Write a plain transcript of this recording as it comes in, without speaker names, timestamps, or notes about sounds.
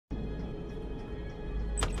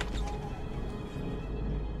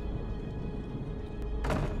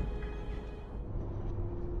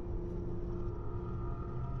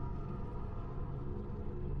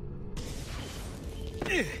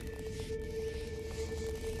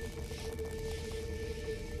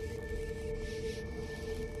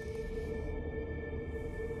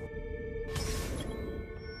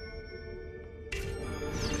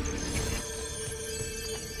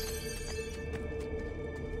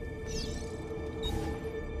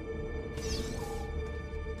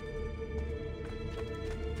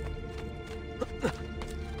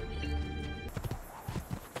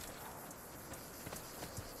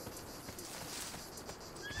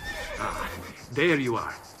There you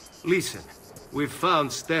are. Listen, we've found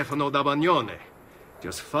Stefano da Bagnone.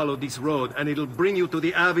 Just follow this road and it'll bring you to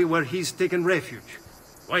the abbey where he's taken refuge.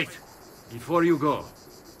 Wait, before you go,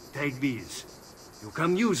 take these. You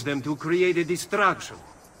can use them to create a distraction.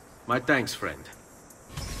 My thanks, friend.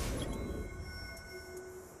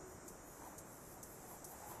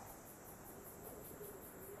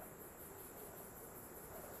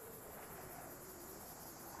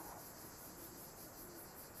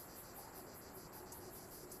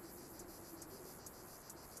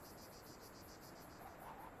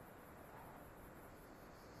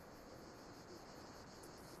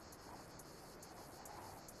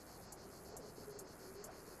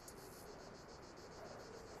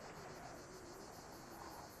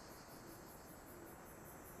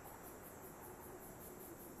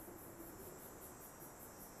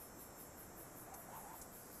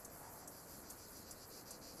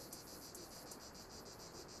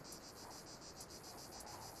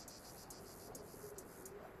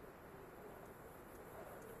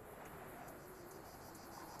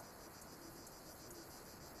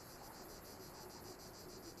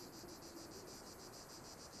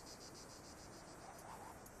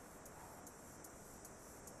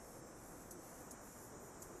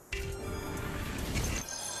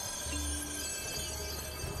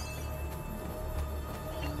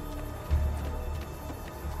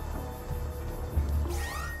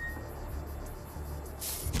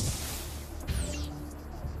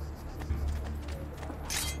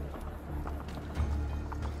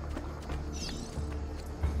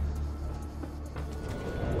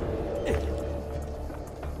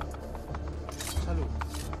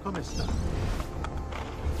 Come sta?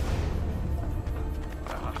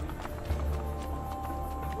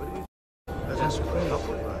 Let us pray.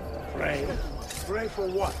 Pray? Pray for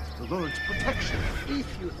what? The Lord's protection. If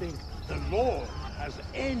you think the Lord has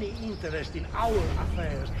any interest in our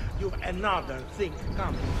affairs, you've another thing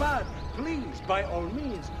coming. But please, by all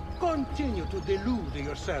means, continue to delude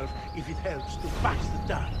yourself if it helps to pass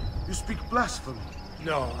the time. You speak blasphemy.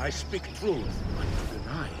 No, I speak truth. But to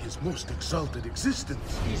deny his most exalted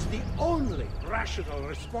existence Is the only rational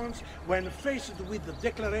response when faced with the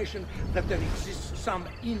declaration that there exists some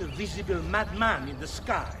invisible madman in the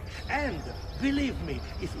sky. And, believe me,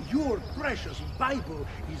 if your precious Bible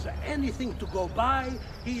is anything to go by,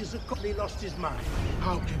 he's completely lost his mind.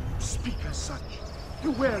 How can you speak as such? You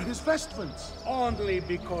wear his vestments. Only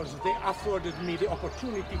because they afforded me the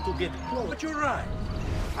opportunity to get close. But you're right.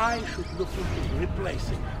 I should look into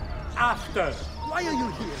replacing them. After. Why are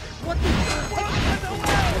you here? What is...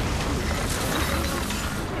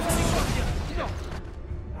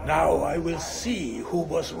 Now I will see who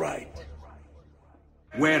was right.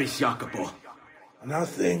 Where is Jacopo?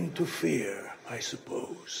 Nothing to fear, I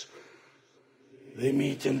suppose. They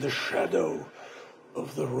meet in the shadow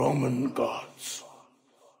of the Roman gods.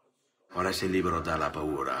 Ora sei libero dalla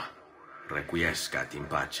paura. Requiescat in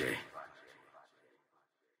pace.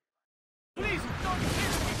 Please, don't kill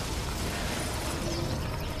me!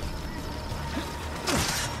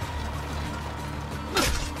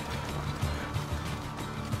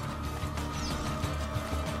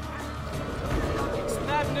 It's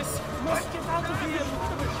madness! Must get out of here!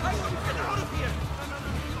 I want to get out of here!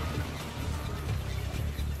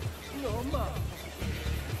 No, Ma.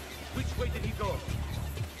 Which way did he go?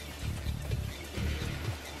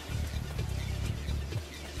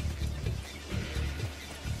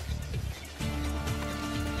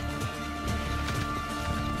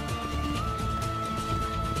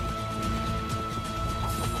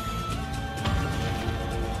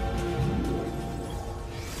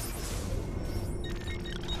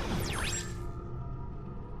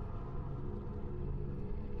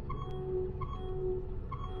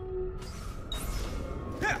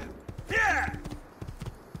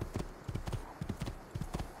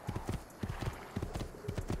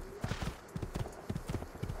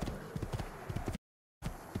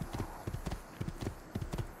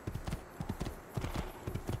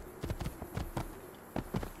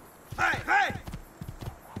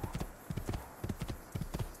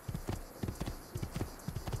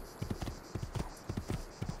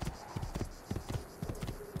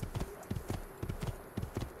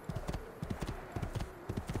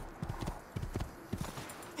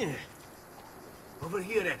 Over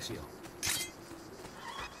here, Ezio.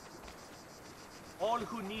 All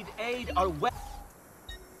who need aid are well.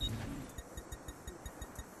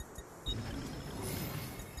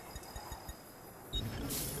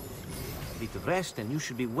 A bit of rest and you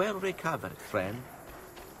should be well recovered, friend.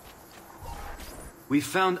 We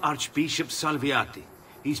found Archbishop Salviati.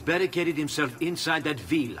 He's barricaded himself inside that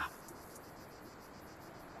villa.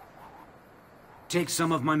 Take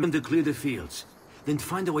some of my men to clear the fields. Then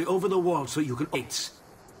find a way over the wall so you can gates.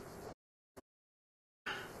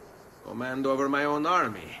 Command over my own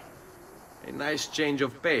army. A nice change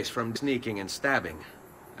of pace from sneaking and stabbing.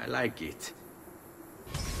 I like it.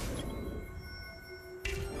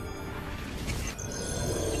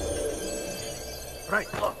 Right.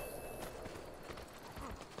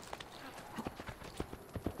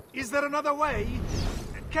 Is there another way?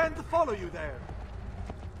 Can't follow you there.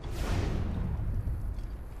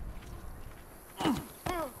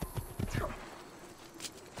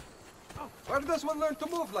 Where does one learn to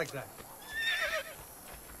move like that?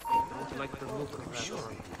 Don't like the look of that.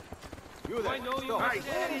 You there, stop. I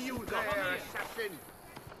see you there, assassin!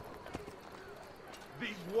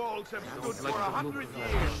 These walls have stood for 100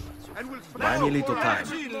 years, and will Buy me a little for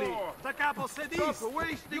time. more. The capo said Stop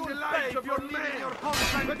wasting the lives of your men!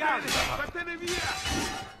 Vattene via!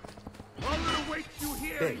 All that awaits you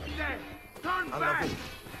here is death! Turn back!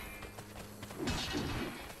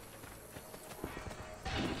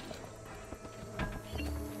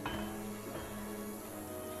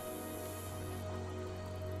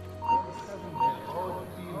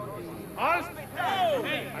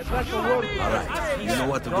 Alright, you know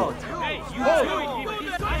what to do. Hey,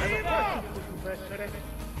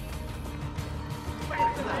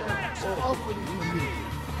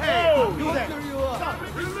 you there!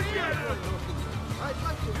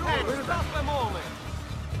 Stop a moment!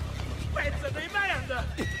 Pezzo di merda!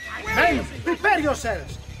 Men, prepare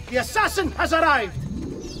yourselves! The assassin has arrived!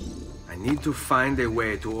 I need to find a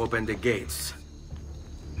way to open the gates.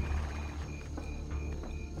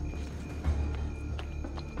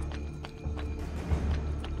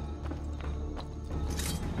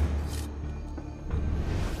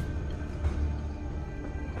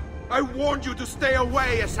 I warned you to stay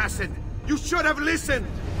away, assassin! You should have listened!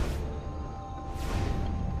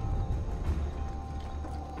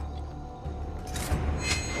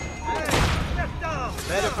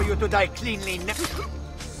 Better for you to die cleanly now.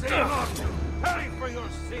 Hurry for your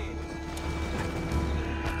sins!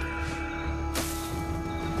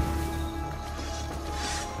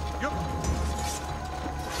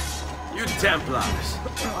 You Templars,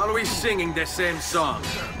 always singing the same song.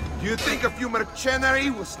 Do you think a few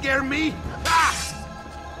mercenary will scare me?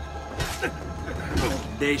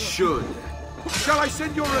 They should. Shall I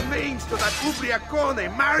send your remains to that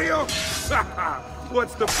Ubriacone, Mario?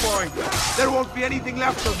 What's the point? There won't be anything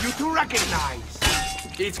left of you to recognize.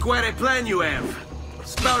 It's quite a plan you have.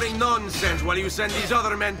 Spouting nonsense while you send these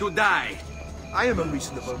other men to die. I am a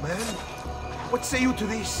reasonable man. What say you to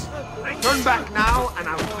this? Turn back now, and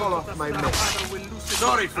I'll call off my men.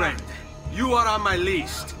 Sorry, friend. You are on my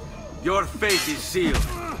list. Your fate is sealed.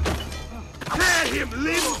 Tear him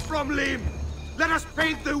limb from limb! Let us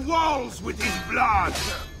paint the walls with his blood!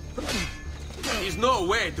 There's no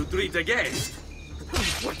way to treat a guest.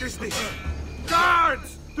 What is this?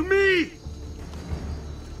 Guards! To me!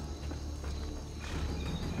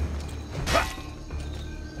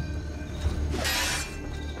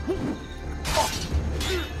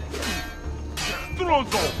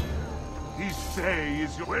 Stronzo! He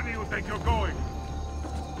says, where do you think you're going?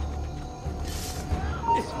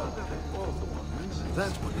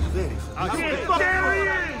 That one is very familiar. There he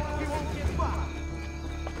is! He won't get back!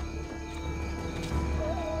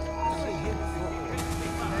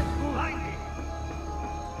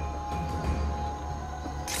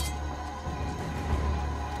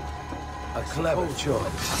 A clever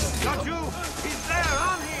choice. Got you! He's there,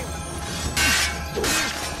 on him!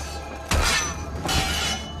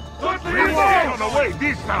 Put the wall away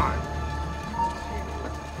this time!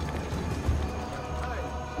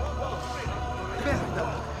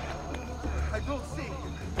 I don't see him.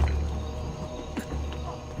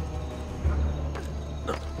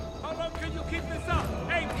 How long can you keep this up?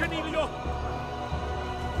 Hey, Canilio!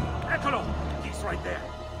 Eccolo! He's right there.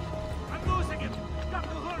 I'm losing him. Got to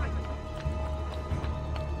hurry.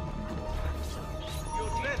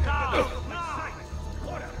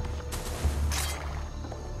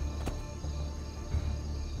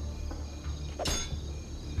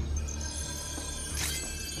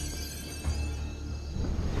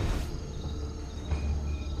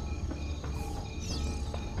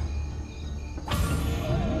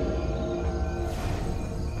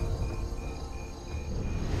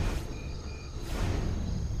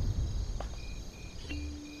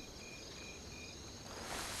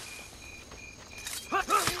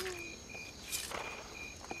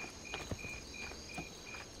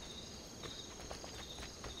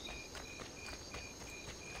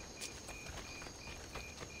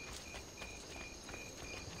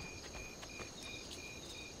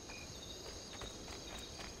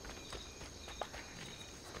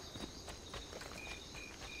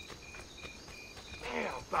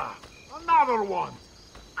 Another one!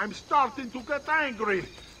 I'm starting to get angry!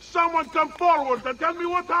 Someone come forward and tell me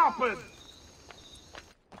what happened!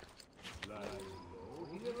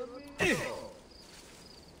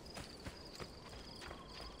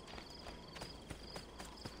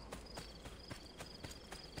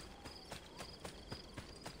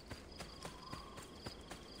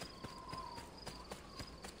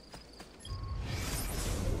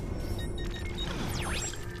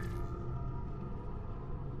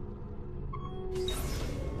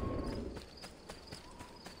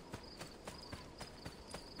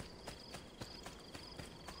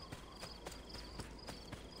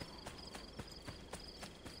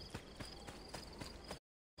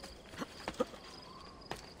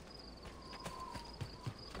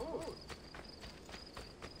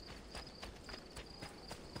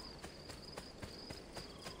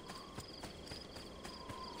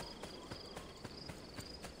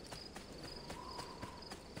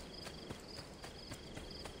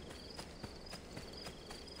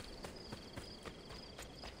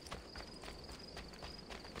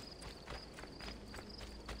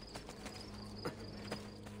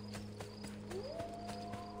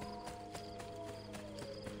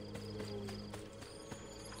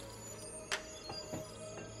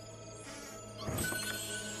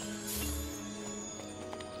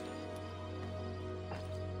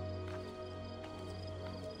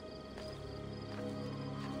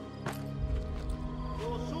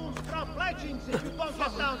 If you don't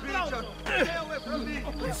get down, creature! Stay away from me!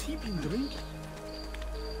 Has he been drinking?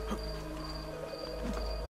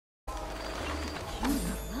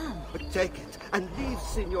 Take it, and leave,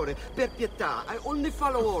 signore. Per pietà, I only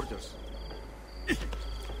follow orders.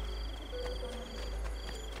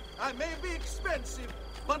 I may be expensive,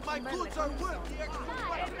 but my goods are worth the extra.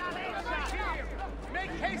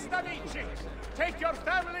 Make haste, amici! Take your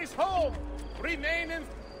families home! Remain in...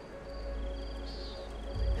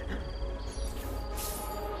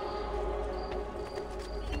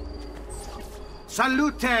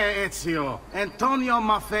 Salute, Ezio! Antonio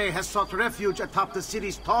Maffei has sought refuge atop the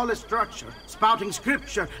city's tallest structure, spouting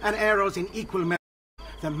scripture and arrows in equal measure.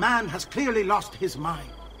 The man has clearly lost his mind.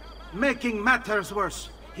 Making matters worse,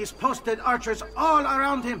 he's posted archers all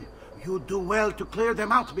around him. You do well to clear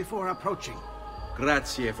them out before approaching.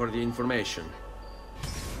 Grazie for the information.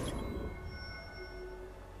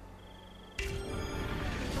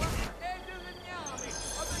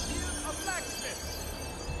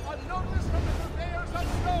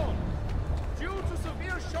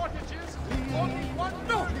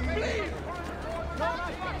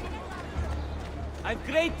 I've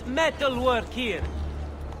great metal work here.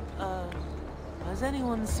 Has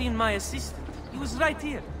anyone seen my assistant? He was right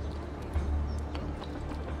here.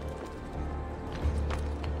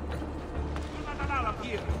 You're not allowed up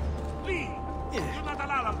here. Leave. You're not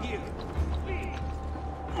allowed up here. Leave.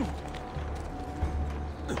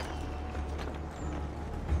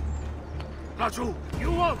 Raju,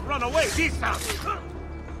 you won't run away this time.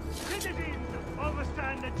 Citizens of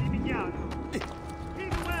San Gimignano,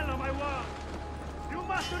 think well of my word. You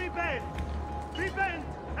must repent. Repent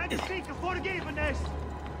and seek forgiveness.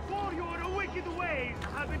 For your wicked ways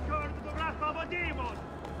have incurred the wrath of a demon.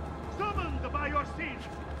 Summoned by your sins,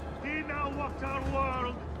 he now walks our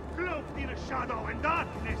world, cloaked in shadow and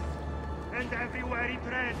darkness. And everywhere he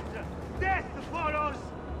treads, death follows.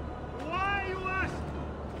 Why, you ask?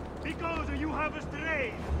 Because you have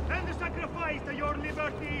strayed and sacrificed your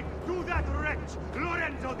liberty to that wretch,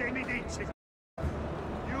 Lorenzo de Medici.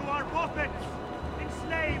 You are puppets,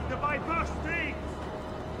 enslaved by purse strings,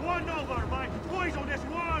 won over by poisonous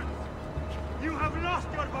words. You have lost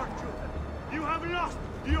your virtue. You have lost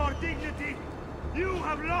your dignity. You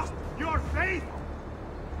have lost your faith.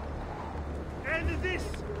 And this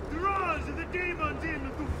draws the demons in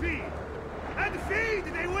to feed. And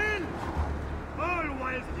feed they will! All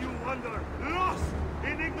whilst you wander, lost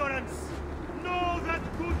in ignorance. Know that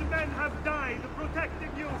good men have died protecting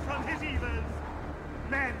you from his evils.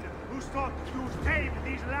 Men who sought to save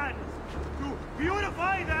these lands, to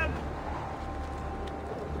purify them.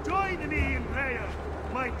 Join me in prayer,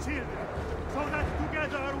 my children, so that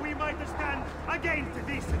together we might stand against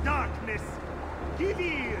this darkness. Give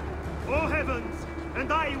ear, O heavens,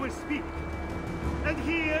 and I will speak. And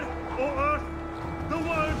hear, O earth, the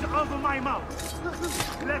words of my mouth.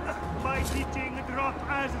 Let my teaching drop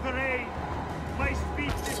as the rain. My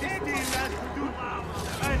speech is still as dew,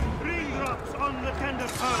 as raindrops on the tender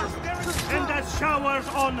herb, and as showers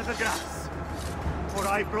on the grass. For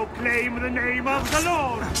I proclaim the name of the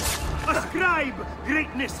Lord. Ascribe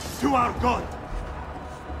greatness to our God.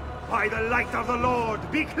 By the light of the Lord,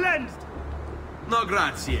 be cleansed. No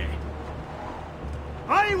grazie.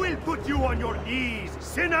 I will put you on your knees,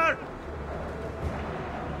 sinner!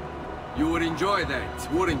 You would enjoy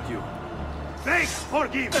that, wouldn't you? Beg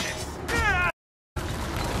forgiveness!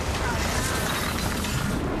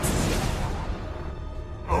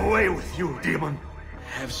 Away with you, demon!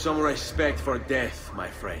 Have some respect for death, my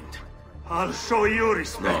friend. I'll show you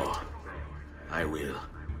respect. No, I will.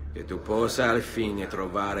 Che tu possa al fine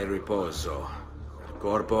trovare riposo, nel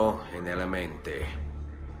corpo e nella mente.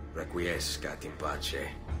 Requiescat in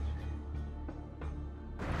pace.